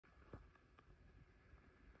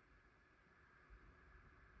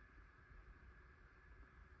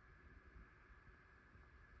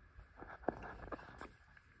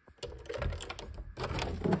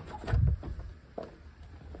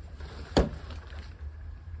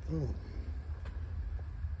Oh.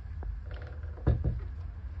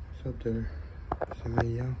 It's up there.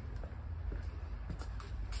 Semilla.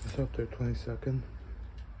 It's up there 22nd.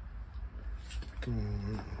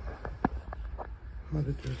 How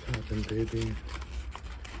did this happen, baby? Is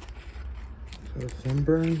that a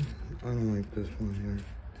sunburn? I don't like this one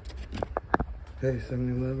here. Hey,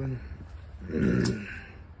 7-Eleven.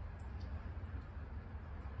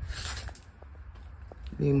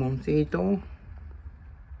 Limoncito.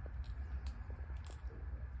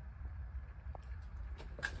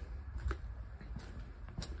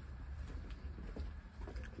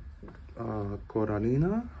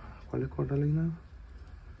 Coralina. ¿Cuál es Coralina?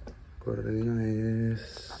 Coralina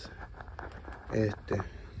es este.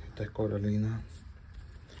 Esta es Coralina.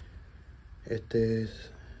 Este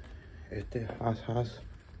es Has.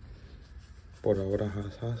 Por ahora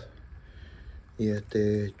Has. Y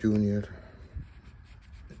este es Junior.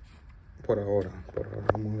 Por ahora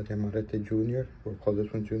vamos a llamar este Junior. We'll call this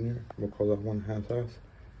one Junior. We'll call that one Has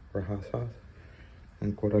or Has.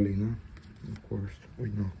 And Coralina. Of course, we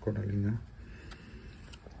know Coralina.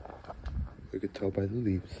 We could tell by the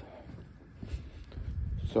leaves.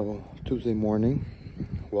 So, Tuesday morning,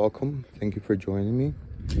 welcome. Thank you for joining me.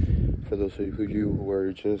 For those of you who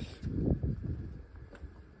are just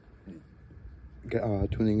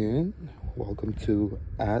tuning in, welcome to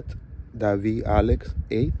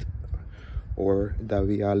 @DaviAlex8 or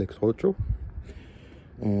DaviAlex8.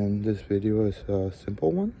 And this video is a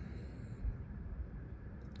simple one.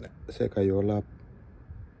 Se cayó la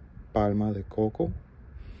palma de coco,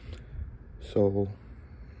 so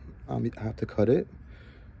I have to cut it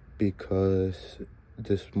because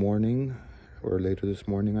this morning, or later this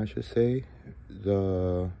morning I should say,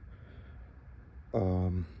 the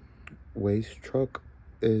waste truck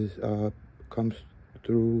comes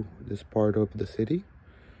through this part of the city,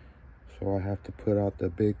 so I have to put out the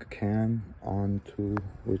big can onto,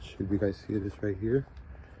 which if you guys see it is right here.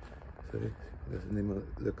 So that's the name of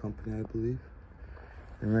the company, I believe.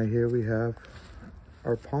 And right here we have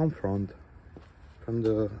our palm frond from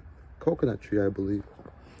the coconut tree, I believe.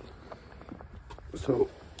 So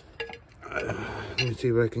let me see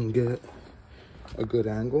if I can get a good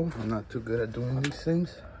angle. I'm not too good at doing these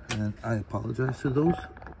things, and I apologize to those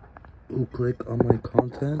who click on my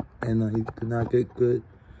content and I do not get good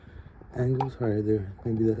angles. Right there,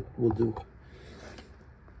 maybe that will do.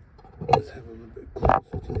 Let's have a little bit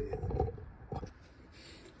closer to the end.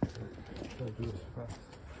 I'll do this fast.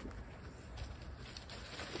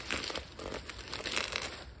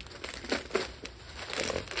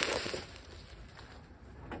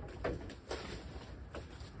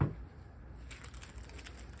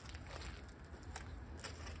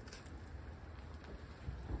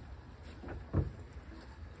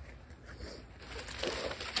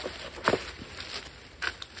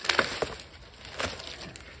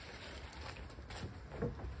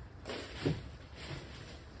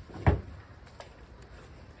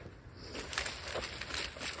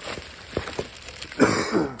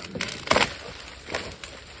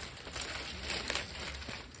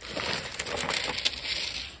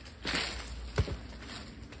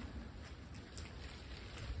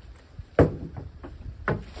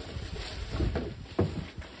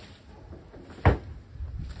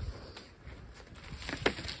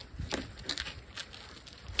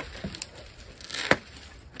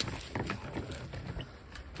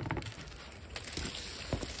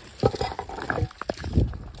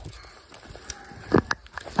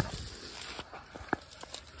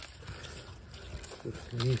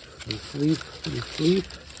 Loose leaf.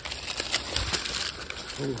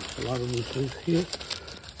 Oh, a lot of loose leaves here.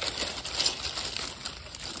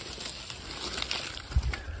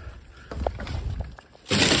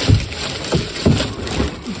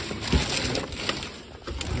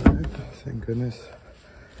 Thank goodness.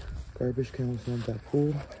 Garbage can was not that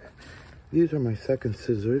full. These are my second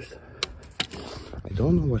scissors. I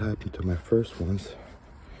don't know what happened to my first ones.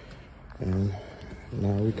 And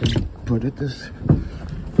now we can put this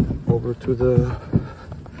over to the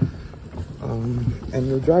in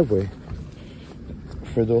your driveway.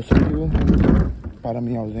 For those of you, para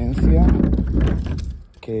mi audiencia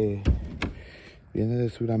que viene de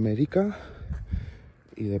Sudamérica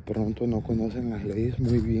y de pronto no conocen las leyes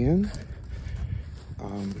muy bien,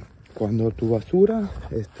 cuando tu basura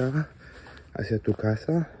está hacia tu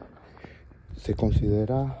casa se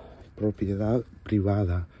considera propiedad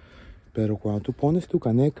privada, pero cuando tú pones tu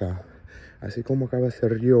caneca, así como acaba de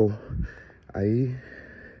hacer yo, ahí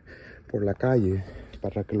por la calle,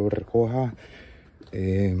 para que lo recoja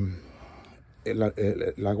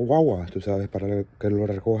la guagua, tú sabes, para que lo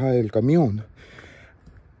recoja el camión,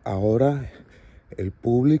 ahora El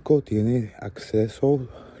público tiene acceso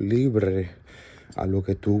libre a lo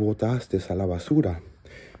que tú botaste a la basura.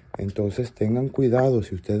 Entonces tengan cuidado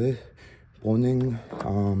si ustedes ponen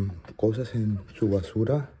cosas en su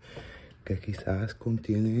basura que quizás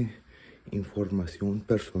contiene información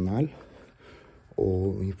personal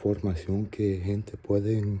o información que gente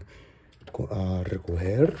puede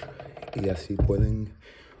recoger, y así pueden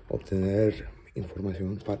obtener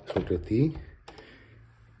información sobre ti.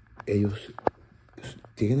 Ellos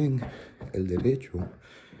tienen el derecho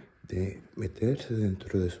de meterse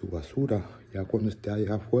dentro de su basura ya cuando esté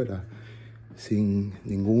allá afuera sin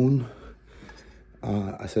ningún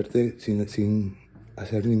sin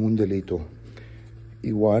hacer ningún delito.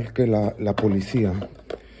 Igual que la policía.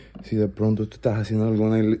 Si de pronto tú estás haciendo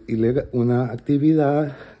una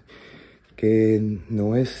actividad que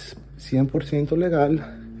no es 100%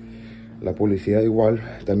 legal, la policía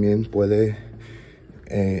igual también puede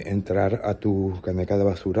entrar a tu caneca de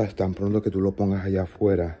basura tan pronto que tú lo pongas allá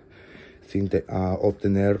afuera, sin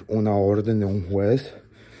obtener una orden de un juez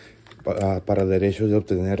para derechos de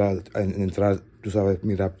entrar, tú sabes,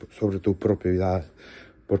 mirar sobre tu propiedad.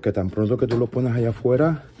 Porque tan pronto que tú lo pones allá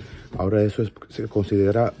afuera, ahora eso se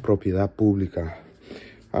considera propiedad pública.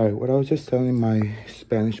 All right, what I was just telling my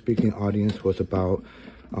Spanish-speaking audience was about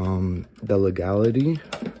the legality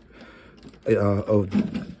of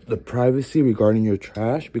the privacy regarding your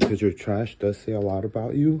trash, because your trash does say a lot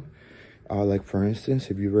about you. Like, for instance,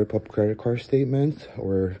 if you rip up credit card statements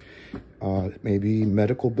or maybe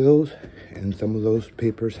medical bills, and some of those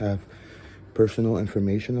papers have personal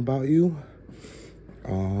information about you.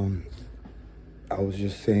 I was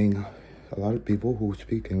just saying, a lot of people who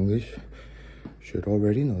speak English should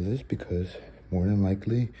already know this, because more than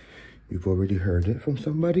likely you've already heard it from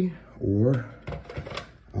somebody, or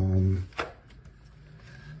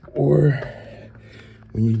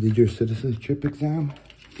when you did your citizenship exam,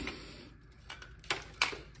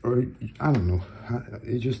 or I don't know,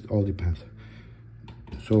 it just all depends.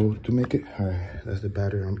 So to make it, all right, that's the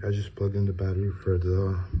battery. I just plugged in the battery for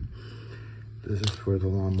this is for the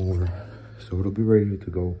lawnmower, so it'll be ready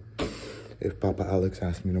to go if Papa Alex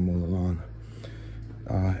asks me to mow the lawn.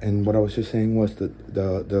 And what I was just saying was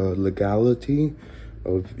the legality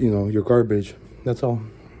of, you know, your garbage. That's all.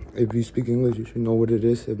 If you speak English, you should know what it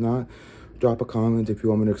is. If not, drop a comment. If you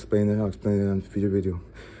want me to explain it, I'll explain it in a future video.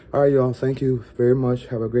 All right, y'all. Thank you very much.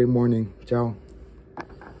 Have a great morning. Ciao.